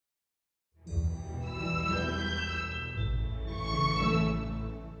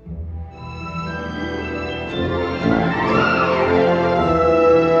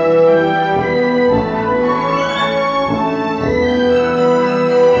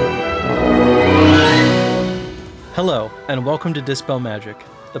and welcome to Dispel Magic,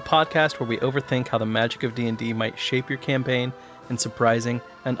 the podcast where we overthink how the magic of D&D might shape your campaign in surprising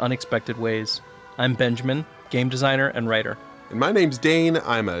and unexpected ways. I'm Benjamin, game designer and writer. And my name's Dane.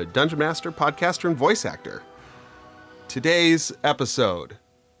 I'm a dungeon master, podcaster, and voice actor. Today's episode.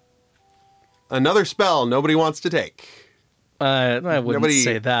 Another spell nobody wants to take. I wouldn't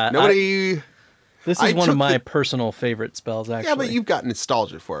say that. This is one of my personal favorite spells, actually. Yeah, but you've got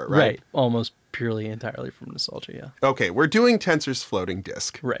nostalgia for it, right? Right. Almost purely, entirely from nostalgia, yeah. Okay, we're doing Tensor's floating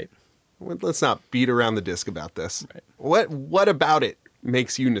disc. Right. Let's not beat around the disc about this. Right. What about it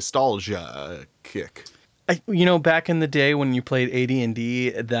makes you nostalgia kick? Back in the day when you played AD&D,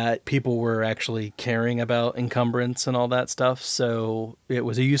 that people were actually caring about encumbrance and all that stuff. So it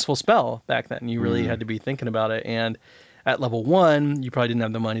was a useful spell back then. You really had to be thinking about it. And at level 1, you probably didn't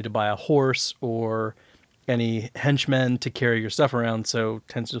have the money to buy a horse or any henchmen to carry your stuff around. So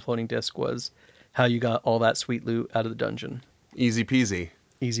Tensor's floating disc was how you got all that sweet loot out of the dungeon. Easy peasy.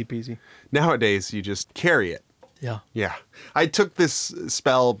 Easy peasy. Nowadays, you just carry it. Yeah. Yeah. I took this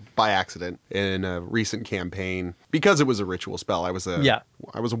spell by accident in a recent campaign because it was a ritual spell. I was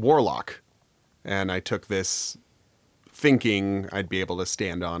a warlock, and I took this thinking I'd be able to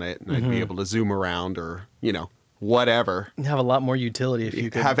stand on it and I'd be able to zoom around or, whatever. You'd have a lot more utility if you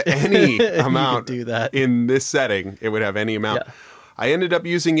could have any amount do that. In this setting. It would have any amount. Yeah. I ended up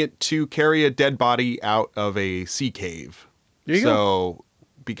using it to carry a dead body out of a sea cave. There you go.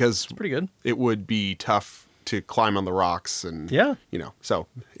 Because it's pretty good. It would be tough to climb on the rocks and, yeah, so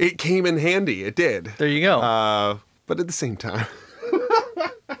it came in handy. It did. There you go. But at the same time,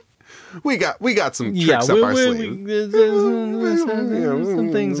 we got some tricks up our sleeve.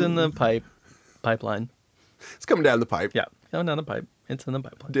 Some things in the pipeline. It's coming down the pipe. Yeah, coming down the pipe. It's in the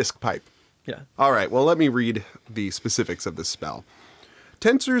pipeline. Disc pipe. Yeah. All right. Well, let me read the specifics of this spell.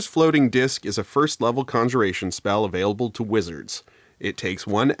 Tensor's floating disc is a first-level conjuration spell available to wizards. It takes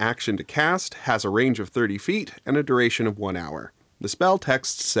 1 action to cast, has a range of 30 feet, and a duration of 1 hour. The spell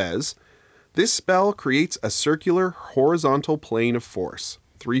text says, this spell creates a circular horizontal plane of force,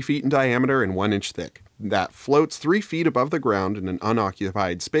 3 feet in diameter and 1 inch thick, that floats 3 feet above the ground in an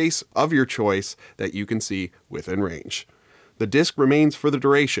unoccupied space of your choice that you can see within range. The disc remains for the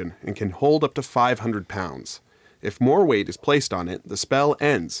duration and can hold up to 500 pounds. If more weight is placed on it, the spell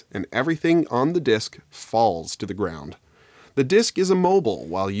ends, and everything on the disc falls to the ground. The disc is immobile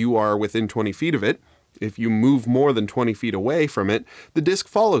while you are within 20 feet of it. If you move more than 20 feet away from it, the disc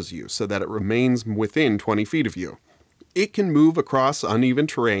follows you so that it remains within 20 feet of you. It can move across uneven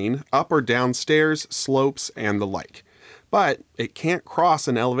terrain, up or down stairs, slopes, and the like. But it can't cross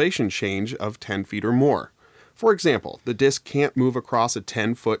an elevation change of 10 feet or more. For example, the disc can't move across a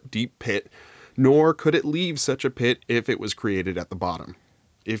 10-foot deep pit, nor could it leave such a pit if it was created at the bottom.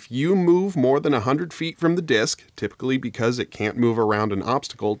 If you move more than 100 feet from the disc, typically because it can't move around an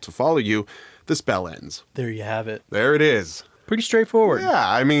obstacle to follow you, the spell ends. There you have it. There it is. Pretty straightforward. Yeah,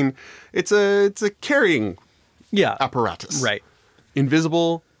 I mean, it's a carrying apparatus. Right.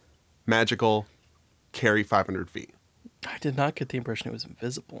 Invisible, magical, carry 500 feet. I did not get the impression it was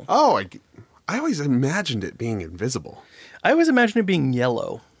invisible. Oh, I always imagined it being invisible. I always imagined it being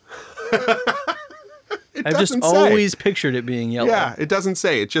yellow. I've just always pictured it being yellow. Yeah, it doesn't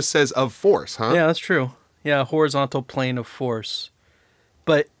say. It just says of force, huh? Yeah, that's true. Yeah, horizontal plane of force.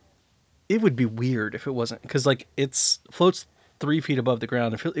 But it would be weird if it wasn't. Because, it floats 3 feet above the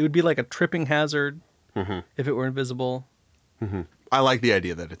ground. It would be like a tripping hazard if it were invisible. Mm-hmm. I like the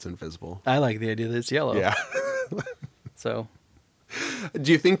idea that it's invisible. I like the idea that it's yellow. Yeah. So...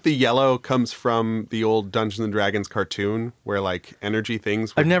 Do you think the yellow comes from the old Dungeons and Dragons cartoon where energy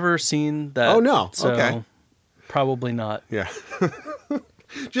things I've never seen that. Oh, no. So okay. Probably not. Yeah.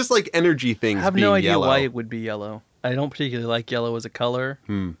 Just energy things being I have no idea yellow. why it would be yellow. I don't particularly like yellow as a color.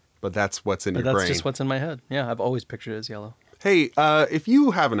 But that's what's in your brain. That's just what's in my head. Yeah, I've always pictured it as yellow. Hey, if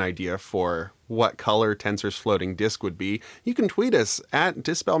you have an idea for what color Tensor's floating disc would be, you can tweet us at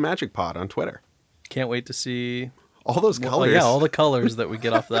Dispel Magic Pod on Twitter. Can't wait to see... all those colors. Yeah, all the colors that we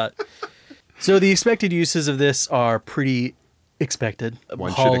get off that. So the expected uses of this are pretty expected.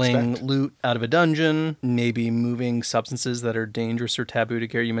 Hauling loot out of a dungeon, maybe moving substances that are dangerous or taboo to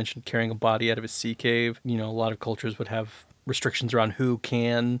carry. You mentioned carrying a body out of a sea cave. A lot of cultures would have restrictions around who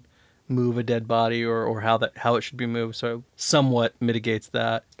can move a dead body or how it should be moved. So somewhat mitigates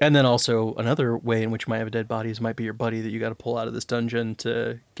that. And then also another way in which you might have a dead body might be your buddy that you got to pull out of this dungeon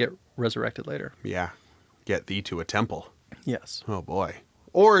to get resurrected later. Yeah. Get thee to a temple. Yes. Oh, boy.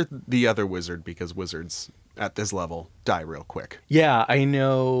 Or the other wizard, because wizards at this level die real quick. Yeah, I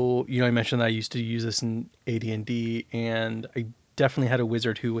know. I mentioned that I used to use this in AD&D, and I definitely had a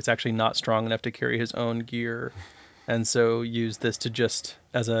wizard who was actually not strong enough to carry his own gear and so used this to just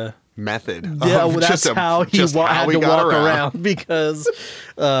as a method. Yeah, well, that's how he had to walk around because,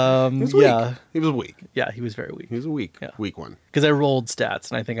 He was weak. He was weak. Yeah, he was very weak. He was a weak one. Because I rolled stats,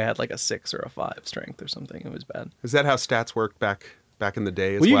 and I think I had like a 6 or a 5 strength or something. It was bad. Is that how stats worked back in the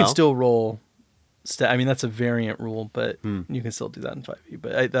day as well? You can still roll I mean, that's a variant rule, but you can still do that in 5e.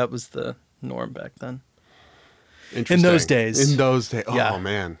 But that was the norm back then. Interesting. In those days. Oh,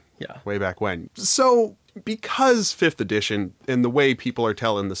 man. Yeah. Way back when. So, because 5th edition and the way people are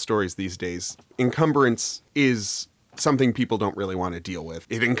telling the stories these days, encumbrance is something people don't really want to deal with.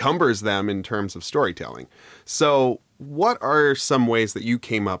 It encumbers them in terms of storytelling. So, what are some ways that you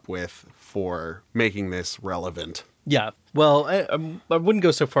came up with for making this relevant? Yeah. Well, I wouldn't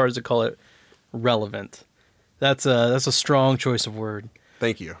go so far as to call it relevant. That's a strong choice of word.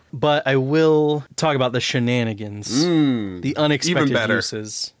 Thank you. But I will talk about the shenanigans, the unexpected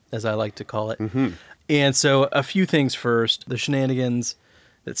uses, as I like to call it. Mm-hmm. And so a few things first. The shenanigans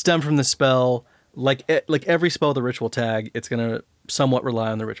that stem from the spell, like every spell with a ritual tag, it's going to somewhat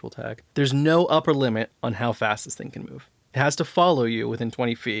rely on the ritual tag. There's no upper limit on how fast this thing can move. It has to follow you within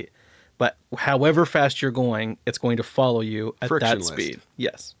 20 feet. But however fast you're going, it's going to follow you at that speed.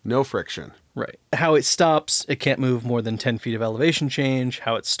 Yes. No friction. Right. How it stops, it can't move more than 10 feet of elevation change.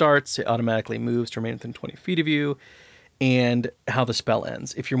 How it starts, it automatically moves to remain within 20 feet of you. And how the spell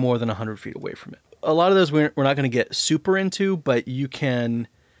ends, if you're more than 100 feet away from it. A lot of those we're not going to get super into, but you can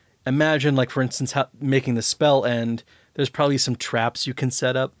imagine, like, for instance, how making the spell end, there's probably some traps you can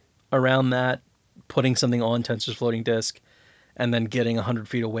set up around that, putting something on Tensor's floating disk, and then getting 100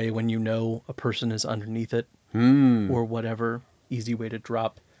 feet away when you know a person is underneath it, or whatever. Easy way to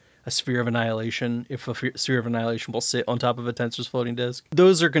drop a Sphere of Annihilation, if a Sphere of Annihilation will sit on top of a Tensor's floating disk.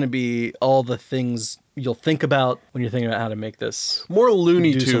 Those are going to be all the things you'll think about when you're thinking about how to make this. More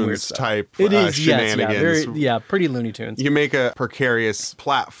Looney Tunes type shenanigans. Yes, pretty Looney Tunes. You make a precarious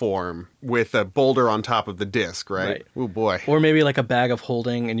platform with a boulder on top of the disc, right? Oh, boy. Or maybe like a bag of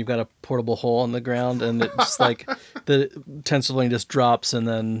holding, and you've got a portable hole in the ground, and it's just like the Tensor's floating disk drops, and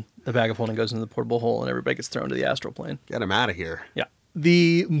then the bag of holding goes into the portable hole, and everybody gets thrown to the astral plane. Get him out of here. Yeah.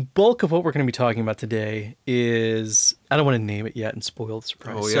 The bulk of what we're going to be talking about today is, I don't want to name it yet and spoil the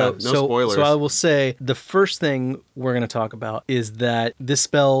surprise. Oh, yeah. No spoilers. So I will say the first thing we're going to talk about is that this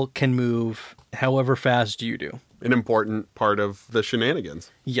spell can move however fast you do. An important part of the shenanigans.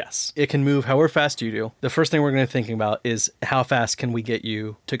 Yes. It can move however fast you do. The first thing we're going to be thinking about is how fast can we get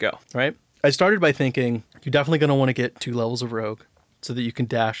you to go, right? I started by thinking you're definitely going to want to get 2 levels of Rogue, so that you can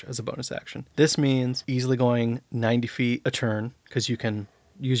dash as a bonus action. This means easily going 90 feet a turn, because you can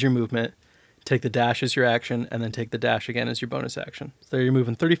use your movement, take the dash as your action, and then take the dash again as your bonus action. So you're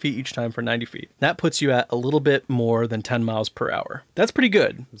moving 30 feet each time for 90 feet. That puts you at a little bit more than 10 miles per hour. That's pretty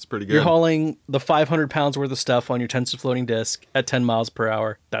good. It's pretty good. You're hauling the 500 pounds worth of stuff on your Tensor floating disc at 10 miles per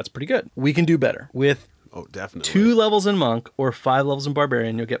hour. That's pretty good. We can do better. With definitely 2 levels in Monk or 5 levels in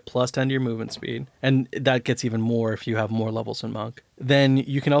Barbarian, you'll get plus 10 to your movement speed. And that gets even more if you have more levels in Monk. Then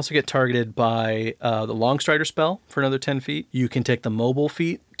you can also get targeted by the Long Strider spell for another 10 feet. You can take the mobile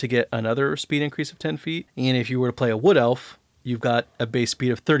feat to get another speed increase of 10 feet. And if you were to play a Wood Elf, you've got a base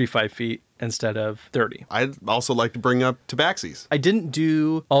speed of 35 feet instead of 30. I'd also like to bring up Tabaxis. I didn't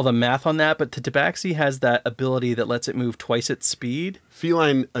do all the math on that, but the Tabaxi has that ability that lets it move twice its speed.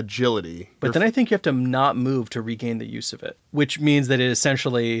 Feline agility. But then I think you have to not move to regain the use of it, which means that it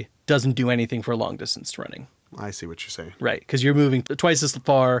essentially doesn't do anything for long distance running. I see what you're saying. Right, because you're moving twice as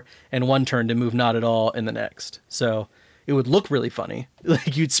far in one turn to move not at all in the next. So it would look really funny.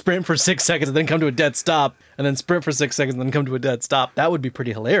 Like you'd sprint for 6 seconds and then come to a dead stop, and then sprint for 6 seconds and then come to a dead stop. That would be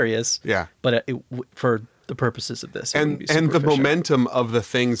pretty hilarious. Yeah. But for the purposes of this, and the momentum of the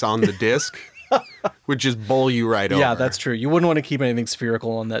things on the disc would just bowl you right over. Yeah, that's true. You wouldn't want to keep anything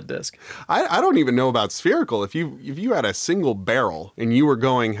spherical on that disc. I don't even know about spherical. If you had a single barrel and you were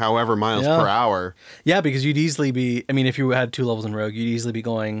going however miles per hour. Yeah, because you'd easily be, I mean, if you had 2 levels in Rogue, you'd easily be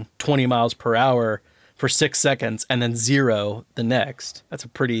going 20 miles per hour for 6 seconds and then 0 the next. That's a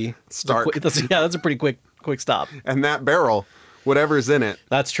pretty stark. That's a pretty quick stop. And that barrel, whatever's in it.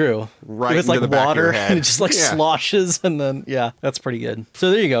 That's true. Right. If it's like water and it just like sloshes, and then that's pretty good. So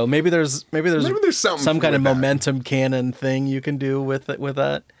there you go. Maybe there's some kind of momentum cannon thing you can do with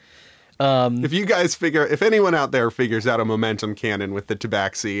that. If anyone out there figures out a momentum cannon with the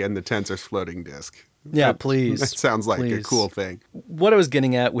Tabaxi and the Tensor's floating disc. Yeah, please. That sounds like a cool thing. What I was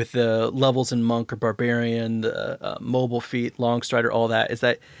getting at with the levels in Monk or Barbarian, the mobile feat, Long Strider, all that, is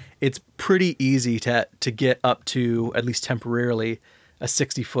that it's pretty easy to get up to, at least temporarily, a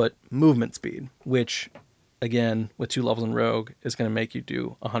 60-foot movement speed, which again, with 2 levels in Rogue, is going to make you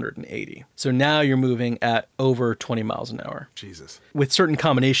do 180. So now you're moving at over 20 miles an hour. Jesus. With certain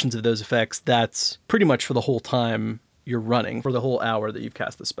combinations of those effects, that's pretty much for the whole time you're running, for the whole hour that you've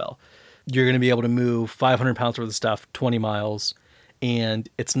cast the spell. You're going to be able to move 500 pounds worth of stuff 20 miles, and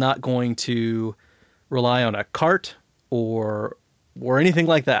it's not going to rely on a cart or anything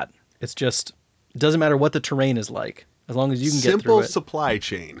like that. It's just, it doesn't matter what the terrain is like, as long as you can get through it. Simple supply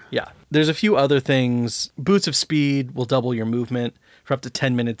chain. Yeah. There's a few other things. Boots of Speed will double your movement for up to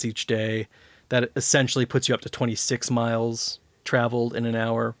 10 minutes each day. That essentially puts you up to 26 miles traveled in an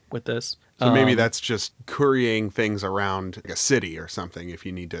hour with this. So maybe that's just couriering things around like a city or something. If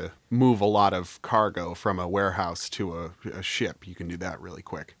you need to move a lot of cargo from a warehouse to a ship, you can do that really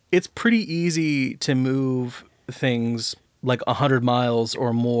quick. It's pretty easy to move things like 100 miles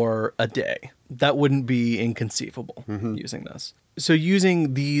or more a day. That wouldn't be inconceivable using this. So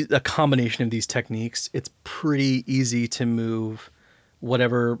using a combination of these techniques, it's pretty easy to move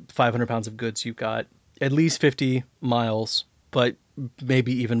whatever 500 pounds of goods you've got, at least 50 miles, but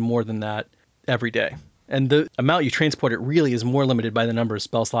maybe even more than that every day. And the amount you transport it really is more limited by the number of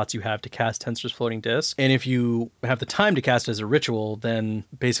spell slots you have to cast Tensor's Floating Disc. And if you have the time to cast it as a ritual, then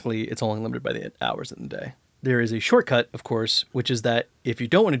basically it's only limited by the hours in the day. There is a shortcut, of course, which is that if you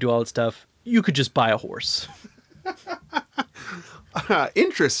don't want to do all that stuff, you could just buy a horse.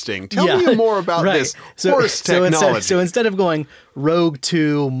 Interesting. Tell me more about this horse technology. So instead of going Rogue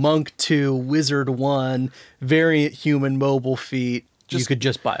 2, Monk 2, Wizard 1, variant human mobile feat, you could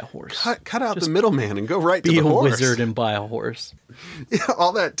just buy a horse. Cut out the middleman and go right to the horse. Be a wizard and buy a horse. Yeah,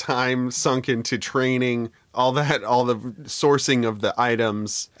 all that time sunk into training, all the sourcing of the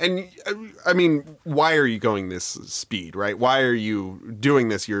items. And I mean, why are you going this speed, right? Why are you doing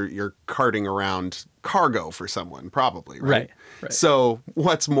this? You're carting around cargo for someone, probably, right? Right. So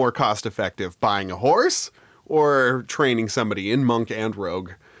what's more cost effective, buying a horse or training somebody in Monk and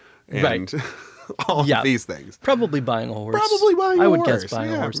Rogue? And all of these things. Probably buying a horse. I would guess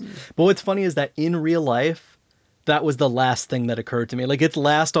buying a horse. But what's funny is that in real life, that was the last thing that occurred to me. Like, it's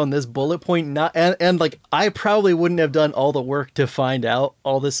last on this bullet point, and like, I probably wouldn't have done all the work to find out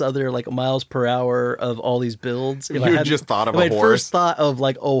all this other like miles per hour of all these builds. If you just thought of a horse. I first thought of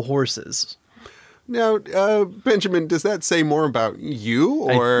like, horses. Now, Benjamin, does that say more about you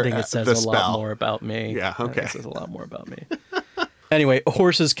or I think it says the a spell? lot more about me. Yeah, okay. It says a lot more about me. Anyway,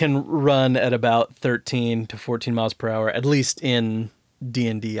 horses can run at about 13 to 14 miles per hour, at least in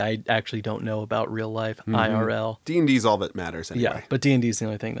D&D. I actually don't know about real life, IRL. D&D is all that matters anyway. Yeah, but D&D is the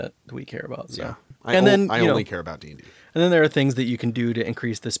only thing that we care about. So. Yeah, I only care about D&D. And then there are things that you can do to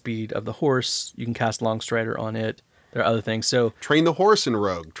increase the speed of the horse. You can cast Longstrider on it. There are other things. So train the horse in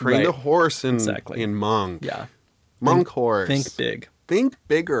Rogue. Train the horse in Monk. Yeah. Monk horse. Think big. Think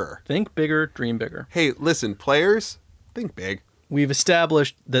bigger. Think bigger, dream bigger. Hey, listen, players, think big. We've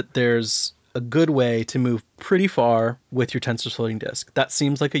established that there's a good way to move pretty far with your Tensor's Floating Disc. That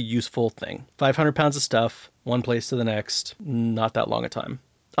seems like a useful thing. 500 pounds of stuff, one place to the next, not that long a time.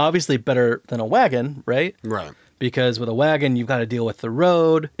 Obviously better than a wagon, right? Right. Because with a wagon, you've got to deal with the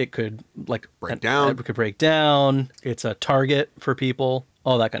road. It could break down. It could break down. It's a target for people,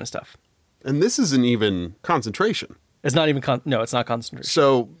 all that kind of stuff. And this isn't even concentration. It's not even it's not concentration.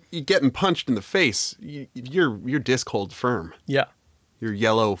 So you getting punched in the face, your disc holds firm. Yeah. Your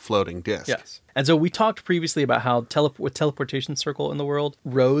yellow floating disc. Yes. And so we talked previously about how with teleportation circle in the world,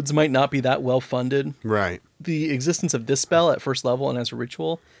 roads might not be that well funded. Right. The existence of this spell at first level and as a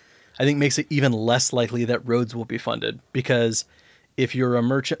ritual, I think makes it even less likely that roads will be funded, because if you're a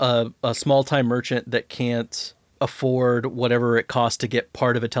merchant, a small time merchant that can't afford whatever it costs to get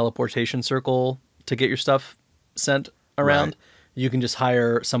part of a teleportation circle to get your stuff sent around, you can just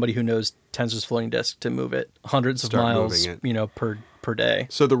hire somebody who knows Tensor's Floating Disc to move it hundreds of miles, per day.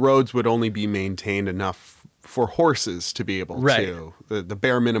 So the roads would only be maintained enough for horses to be able to, the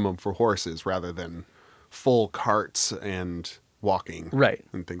bare minimum for horses, rather than full carts and walking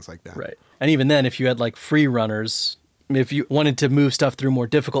and things like that. Right. And even then, if you had like free runners, if you wanted to move stuff through more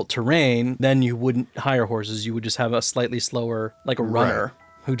difficult terrain, then you wouldn't hire horses. You would just have a slightly slower, like a runner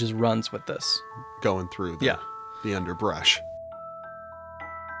who just runs with this. Going through the underbrush.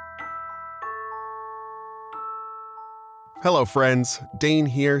 Hello, friends. Dane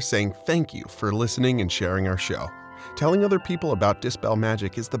here, saying thank you for listening and sharing our show. Telling other people about Dispel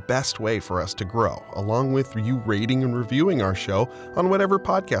Magic is the best way for us to grow, along with you rating and reviewing our show on whatever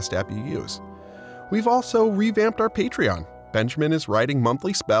podcast app you use. We've also revamped our Patreon. Benjamin is writing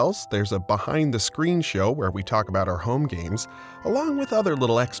monthly spells. There's a behind-the-screen show where we talk about our home games, along with other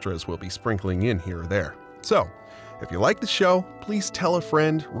little extras we'll be sprinkling in here or there. So, If you like the show, please tell a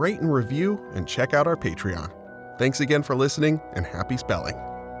friend, rate and review, and check out our Patreon. Thanks again for listening, and happy spelling.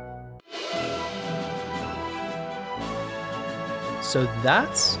 So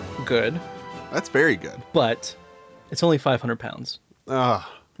that's good. That's very good. But it's only 500 pounds.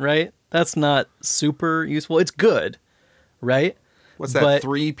 Ah. Right? That's not super useful. It's good, right? What's that,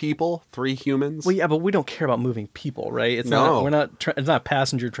 3 people? 3 humans? Well, yeah, but we don't care about moving people, right? It's No. it's not a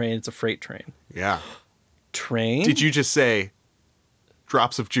passenger train, it's a freight train. Yeah. Train? Did you just say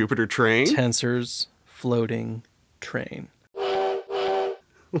Drops of Jupiter train? Tensors floating train.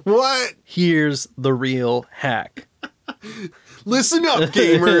 What? Here's the real hack. Listen up,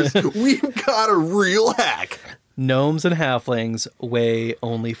 gamers. We've got a real hack. Gnomes and halflings weigh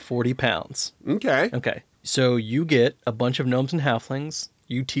only 40 pounds. Okay. Okay. So you get a bunch of gnomes and halflings.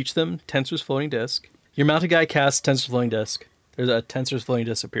 You teach them Tensor's floating disc. Your mounted guy casts Tensor's floating disc. There's a Tensor's floating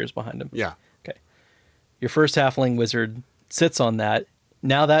disc appears behind him. Yeah. Okay. Your first halfling wizard sits on that.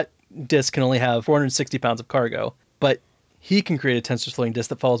 Now that disc can only have 460 pounds of cargo, but he can create a Tensor's floating disc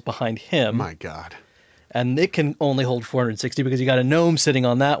that follows behind him. My God. And it can only hold 460 because you got a gnome sitting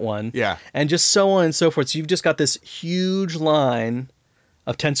on that one. Yeah. And just so on and so forth. So you've just got this huge line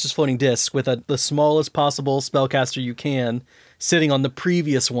of Tensor's floating discs with the smallest possible spellcaster you can sitting on the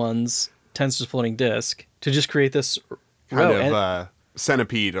previous one's Tensor's floating disc to just create this row. Kind of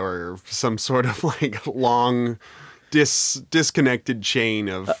centipede or some sort of like long disconnected chain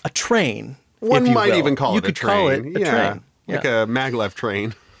of... A train. One might even call it a train. You could call it a train. Like a maglev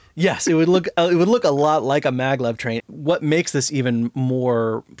train. Yes, it would look a lot like a maglev train. What makes this even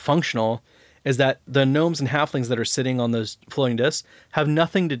more functional is that the gnomes and halflings that are sitting on those floating discs have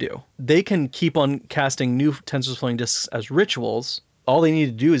nothing to do. They can keep on casting new Tensor's floating discs as rituals. All they need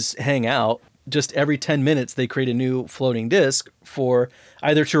to do is hang out. Just every 10 minutes, they create a new floating disc for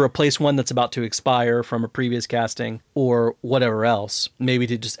either to replace one that's about to expire from a previous casting or whatever else, maybe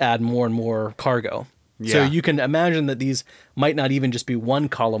to just add more and more cargo. Yeah. So you can imagine that these might not even just be one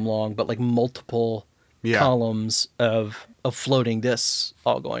column long, but like multiple columns of floating discs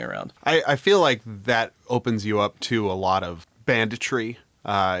all going around. I feel like that opens you up to a lot of banditry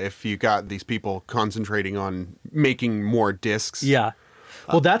if you got these people concentrating on making more discs. Yeah.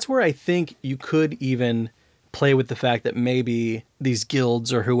 Well, that's where I think you could even play with the fact that maybe these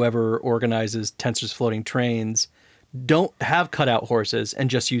guilds or whoever organizes Tensor's floating trains don't have cutout horses and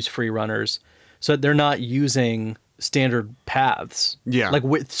just use free runners. So they're not using standard paths. Yeah. Like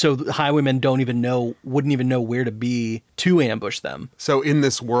so highwaymen wouldn't even know where to be to ambush them. So in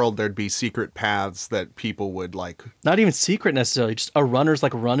this world, there'd be secret paths that people would like. Not even secret necessarily. Just a runner's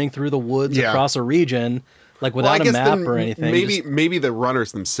like running through the woods across a region, like without a map or anything. Maybe the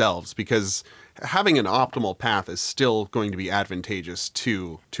runners themselves, because having an optimal path is still going to be advantageous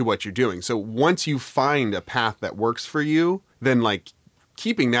to what you're doing. So once you find a path that works for you, then like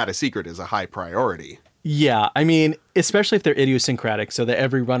keeping that a secret is a high priority. Yeah, I mean, especially if they're idiosyncratic, so that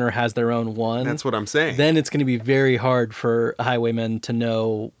every runner has their own one. That's what I'm saying. Then it's going to be very hard for highwaymen to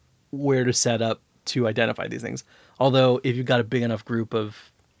know where to set up to identify these things. Although, if you've got a big enough group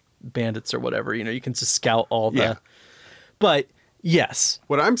of bandits or whatever, you can just scout all the... Yeah. But, yes.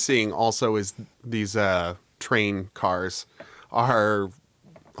 What I'm seeing also is these train cars are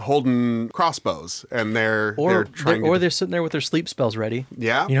holding crossbows, and they're sitting there with their sleep spells ready.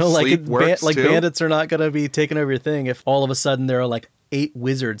 Yeah, sleep works too. Bandits are not going to be taking over your thing if all of a sudden there are like 8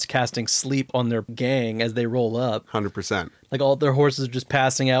 wizards casting sleep on their gang as they roll up. 100%. Like all their horses are just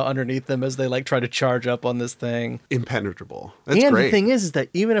passing out underneath them as they like try to charge up on this thing. Impenetrable. That's and great. The thing is that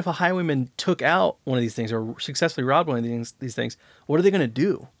even if a highwayman took out one of these things or successfully robbed one of these things, what are they going to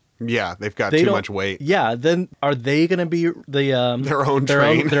do? Yeah, they've got too much weight. Yeah, then are they going to be the their own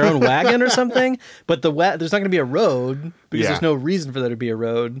train, their own wagon or something? But there's not going to be a road because Yeah. there's no reason for there to be a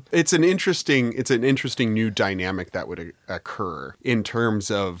road. It's an interesting new dynamic that would occur in terms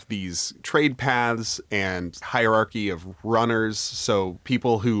of these trade paths and hierarchy of runners. So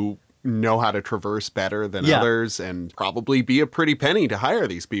people who know how to traverse better than others, and probably be a pretty penny to hire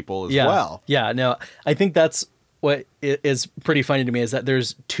these people as well. Yeah, no, I think that's what is pretty funny to me is that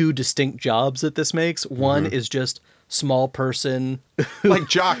there's 2 distinct jobs that this makes. One is just small person. Like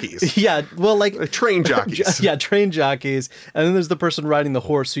jockeys. Yeah, well, like... train jockeys. Yeah, train jockeys. And then there's the person riding the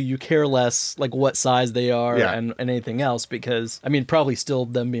horse who you care less, like, what size they are and anything else, because, I mean, probably still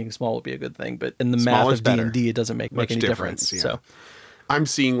them being small would be a good thing, but in the math of D&D, it doesn't make any difference. Yeah. So, I'm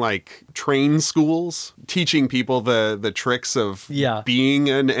seeing like train schools teaching people the tricks of being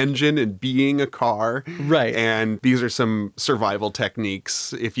an engine and being a car. Right. And these are some survival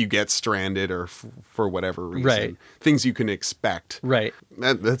techniques if you get stranded or for whatever reason. Right. Things you can expect. Right.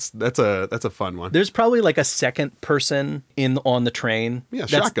 That's a fun one. There's probably like a second person on the train. Yeah,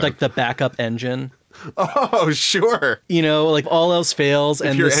 that's shotgun. like the backup engine. Oh, sure. You know, like all else fails.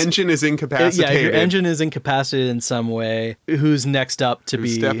 If your engine is incapacitated. If your engine is incapacitated in some way, who's next up to be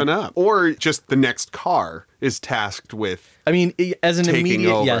stepping up? Or just the next car is tasked with as an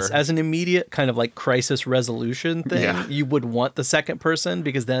immediate over. as an immediate kind of like crisis resolution thing, you would want the second person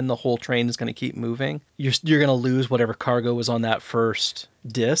because then the whole train is going to keep moving. You're going to lose whatever cargo was on that first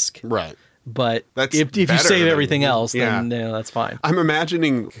disc. Right. But if you save everything else, then that's fine. I'm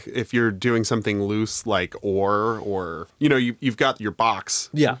imagining if you're doing something loose like ore or, you've got your box.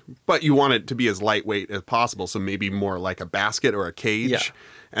 Yeah. But you want it to be as lightweight as possible. So maybe more like a basket or a cage. Yeah.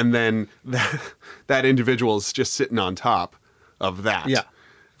 And then that individual is just sitting on top of that. Yeah.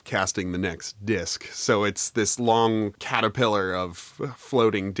 Casting the next disc. So it's this long caterpillar of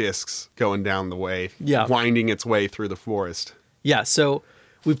floating discs going down the way. Yeah. Winding its way through the forest. Yeah. So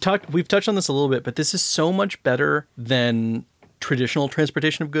we've touched on this a little bit, but this is so much better than traditional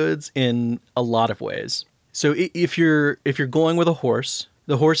transportation of goods in a lot of ways. So if you're going with a horse,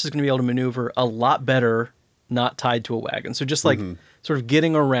 the horse is going to be able to maneuver a lot better not tied to a wagon. So just like sort of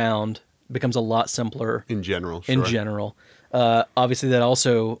getting around becomes a lot simpler in general. Sure. In general, obviously that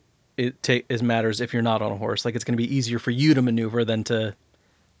also matters if you're not on a horse. Like it's going to be easier for you to maneuver than to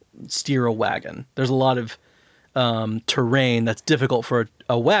steer a wagon. There's a lot of terrain that's difficult for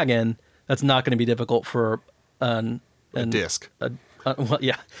a wagon that's not going to be difficult for a disc.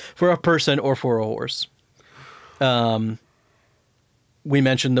 For a person or for a horse. We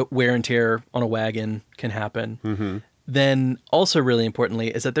mentioned that wear and tear on a wagon can happen. Mm-hmm. Then also really importantly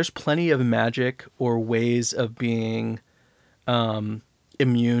is that there's plenty of magic or ways of being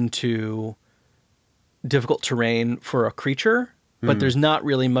immune to difficult terrain for a creature, but there's not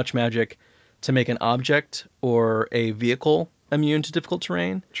really much magic to make an object or a vehicle immune to difficult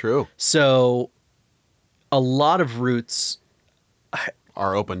terrain. True. So a lot of routes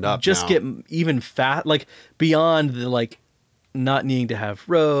are opened up just now. Get even like beyond the like not needing to have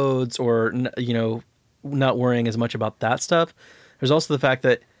roads or not worrying as much about that stuff. There's also the fact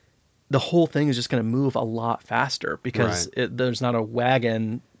that the whole thing is just going to move a lot faster because there's not a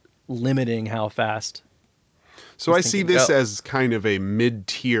wagon limiting how fast. So I see this as kind of a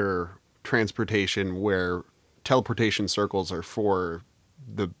mid-tier transportation where teleportation circles are for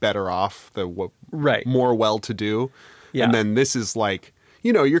the better off, the more well-to-do. Yeah. And then this is like,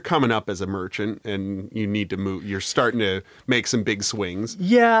 you're coming up as a merchant and you need to move. You're starting to make some big swings.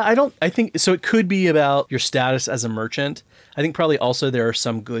 Yeah, I think so. It could be about your status as a merchant. I think probably also there are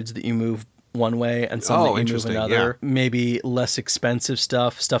some goods that you move one way and some that you move another. Yeah. Maybe less expensive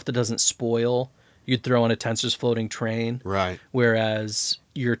stuff that doesn't spoil. You'd throw on a Tensor's floating train. Right. Whereas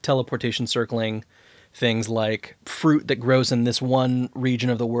your teleportation circling things like fruit that grows in this one region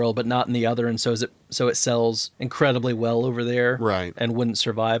of the world but not in the other, and so it sells incredibly well over there, right, and wouldn't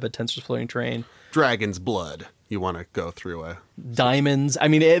survive a Tensor's floating train. Dragon's blood, you want to go through diamonds.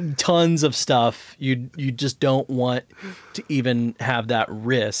 Tons of stuff. You just don't want to even have that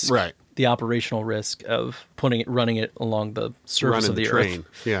risk, right? The operational risk of running it along the surface of the train.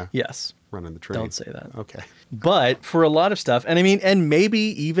 earth. Yeah. Yes. Running the train. Don't say that. Okay. But for a lot of stuff, and maybe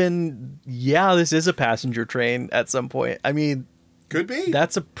even, this is a passenger train at some point. Could be.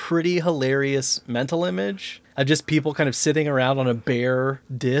 That's a pretty hilarious mental image of just people kind of sitting around on a bare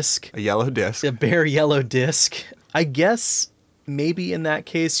disc. A yellow disc. A bare yellow disc. I guess maybe in that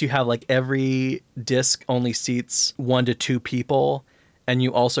case you have like every disc only seats 1 to 2 people. And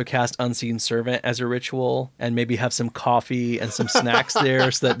you also cast Unseen Servant as a ritual and maybe have some coffee and some snacks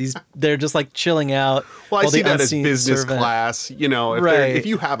there so that they're just like chilling out. Well, I see that as business class. If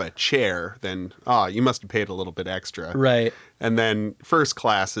you have a chair, then you must have paid a little bit extra. Right. And then first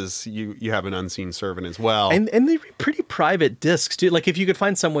class is you have an Unseen Servant as well. And they're pretty private discs too. Like if you could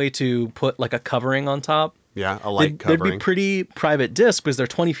find some way to put like a covering on top. Yeah, a light covering. They'd be pretty private discs because they're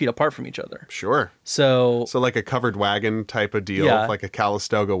 20 feet apart from each other. Sure. So like a covered wagon type of deal, like a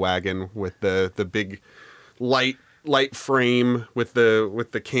Calistoga wagon with the big light frame with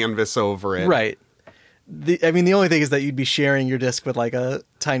the canvas over it. Right. The only thing is that you'd be sharing your disc with like a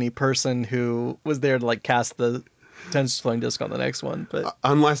tiny person who was there to like cast the Tensor's floating disc on the next one, but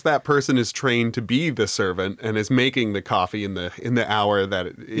unless that person is trained to be the servant and is making the coffee in the hour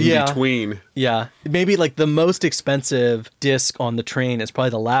between. Yeah, maybe like the most expensive disc on the train is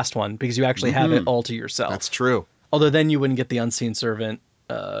probably the last one because you actually have it all to yourself. That's true. Although then you wouldn't get the unseen servant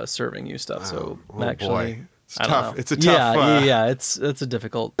serving you stuff. So actually, boy. It's I don't tough. know. It's a tough. Yeah. It's a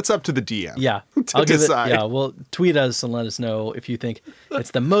difficult. It's up to the DM. Yeah, to decide. Yeah, well, tweet us and let us know if you think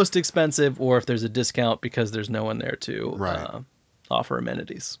it's the most expensive or if there's a discount because there's no one there to offer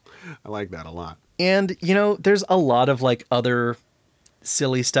amenities. I like that a lot. And there's a lot of like other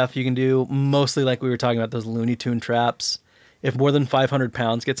silly stuff you can do. Mostly like we were talking about those Looney Tune traps. If more than 500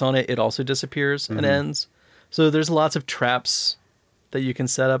 pounds gets on it, it also disappears and ends. So there's lots of traps that you can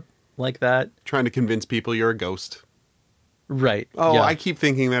set up like that. Trying to convince people you're a ghost. Right. Oh, yeah. I keep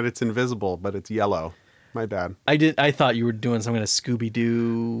thinking that it's invisible, but it's yellow. My bad. I thought you were doing some kind of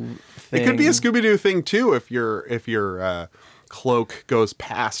Scooby-Doo thing. It could be a Scooby-Doo thing too if your cloak goes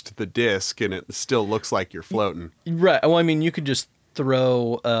past the disc and it still looks like you're floating. Right. Well, I mean, you could just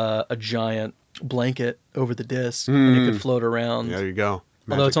throw a giant blanket over the disc and it could float around. There you go.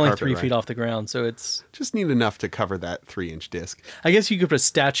 Although it's only 3 feet off the ground, so it's... Just need enough to cover that 3-inch disc. I guess you could put a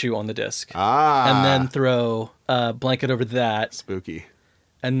statue on the disc. Ah. And then throw a blanket over that. Spooky.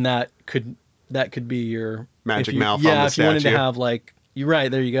 And that could be your... Magic Mouth on the Yeah, if you wanted statue. to have like... You're right,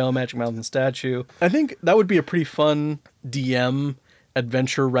 there you go, Magic Mouth and statue. I think that would be a pretty fun DM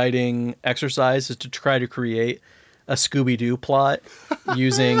adventure writing exercise, is to try to create a Scooby-Doo plot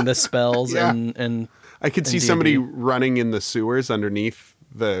using the spells and I could see D&D. somebody running in the sewers underneath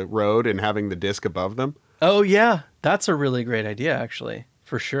the road and having the disc above them. Oh yeah, that's a really great idea, actually,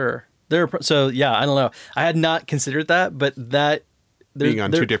 for sure. So yeah, I don't know. I had not considered that, but that Being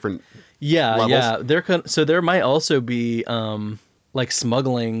on two different levels. So there might also be like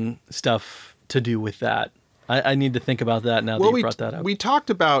smuggling stuff to do with that. I need to think about that now that you brought that up. We talked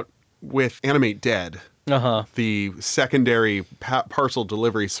about with Animate Dead, the secondary parcel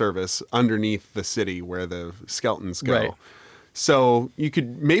delivery service underneath the city where the skeletons go. Right. So you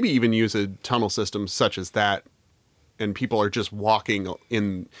could maybe even use a tunnel system such as that, and people are just walking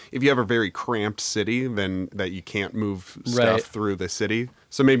in. If you have a very cramped city, then that you can't move stuff through the city.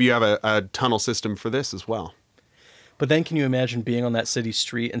 So maybe you have a tunnel system for this as well. But then can you imagine being on that city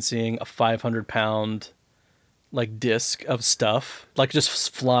street and seeing a 500-pound like disc of stuff like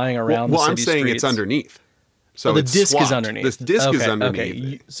just flying around the city streets? I'm saying it's underneath. So the disc is underneath. This disc is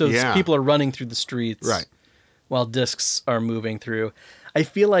underneath. Okay. So people are running through the streets while discs are moving through. I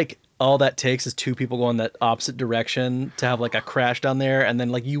feel like all that takes is two people going that opposite direction to have like a crash down there, and then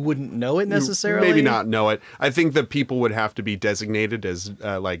like you wouldn't know it necessarily. Maybe not know it. I think that people would have to be designated as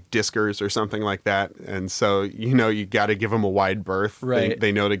like discers or something like that, and so you got to give them a wide berth. Right.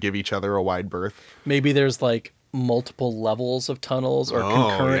 They know to give each other a wide berth. Maybe there's like multiple levels of tunnels or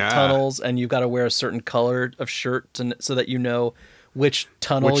concurrent tunnels, and you've got to wear a certain color of shirt so that you know which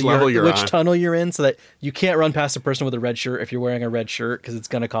tunnel tunnel you're in, so that you can't run past a person with a red shirt if you're wearing a red shirt because it's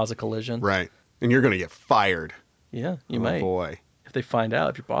going to cause a collision. Right. And you're going to get fired. Yeah, you might. Oh boy. If they find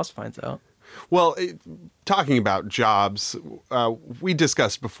out, if your boss finds out. Well, talking about jobs, we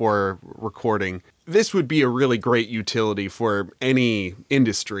discussed before recording, this would be a really great utility for any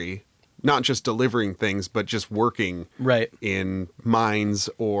industry, not just delivering things, but just working in mines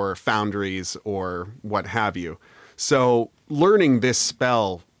or foundries or what have you. So learning this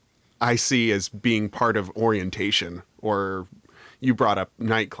spell, I see as being part of orientation, or you brought up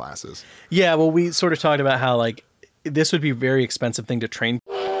night classes. Yeah, well, we sort of talked about how like this would be a very expensive thing to train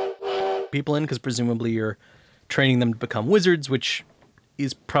people in, because presumably you're training them to become wizards, which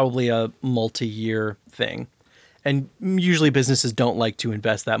is probably a multi-year thing. And usually businesses don't like to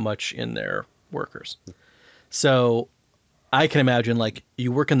invest that much in their workers. So I can imagine like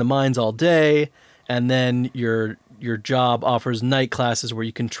you work in the mines all day, and then your job offers night classes where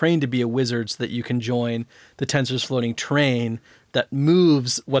you can train to be a wizard so that you can join the Tensor's floating train that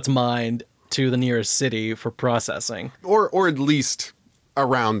moves what's mined to the nearest city for processing. Or at least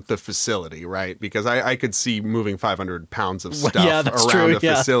around the facility, right? Because I could see moving 500 pounds of stuff around a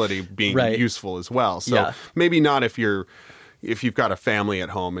facility being useful as well. So maybe not if you've got a family at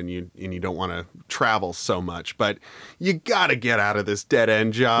home and you don't want to travel so much, but you got to get out of this dead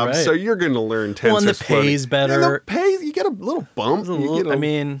end job. So you're going to learn Tensor's and the pay's better. Yeah, you get a little bump. I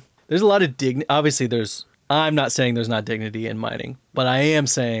mean, there's a lot of dignity. Obviously, I'm not saying there's not dignity in mining, but I am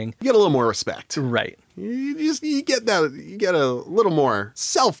saying you get a little more respect. Right. You get a little more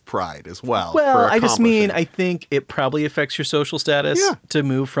self-pride as well. Well, I just mean, I think it probably affects your social status to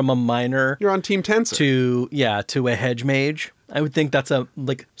move from a miner. You're on Team Tensor. To a hedge mage. I would think that's a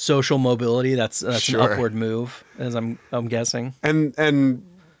like social mobility. That's an upward move, as I'm guessing. And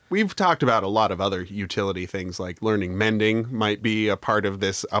we've talked about a lot of other utility things, like learning mending might be a part of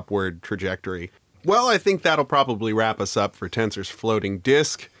this upward trajectory. Well, I think that'll probably wrap us up for Tensor's floating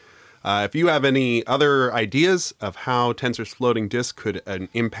disc. If you have any other ideas of how Tensor's floating disk could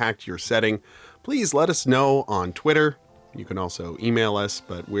impact your setting, please let us know on Twitter. You can also email us,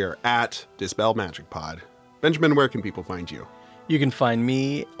 but we're at DispelMagicPod. Benjamin, where can people find you? You can find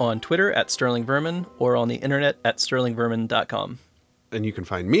me on Twitter at SterlingVermin or on the internet at sterlingvermin.com. And you can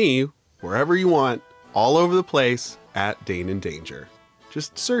find me wherever you want, all over the place, at Dane in Danger.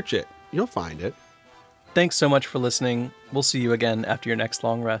 Just search it. You'll find it. Thanks so much for listening. We'll see you again after your next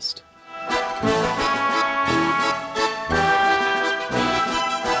long rest.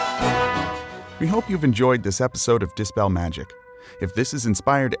 We hope you've enjoyed this episode of Dispel Magic. If this has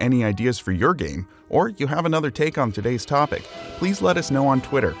inspired any ideas for your game, or you have another take on today's topic, please let us know on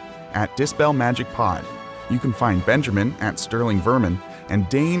Twitter at DispelMagicPod. You can find Benjamin at SterlingVermin and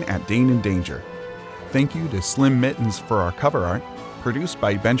Dane at Dane in Danger. Thank you to Slim Mittens for our cover art, produced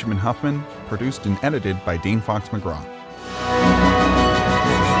by Benjamin Huffman, produced and edited by Dane Fox McGraw.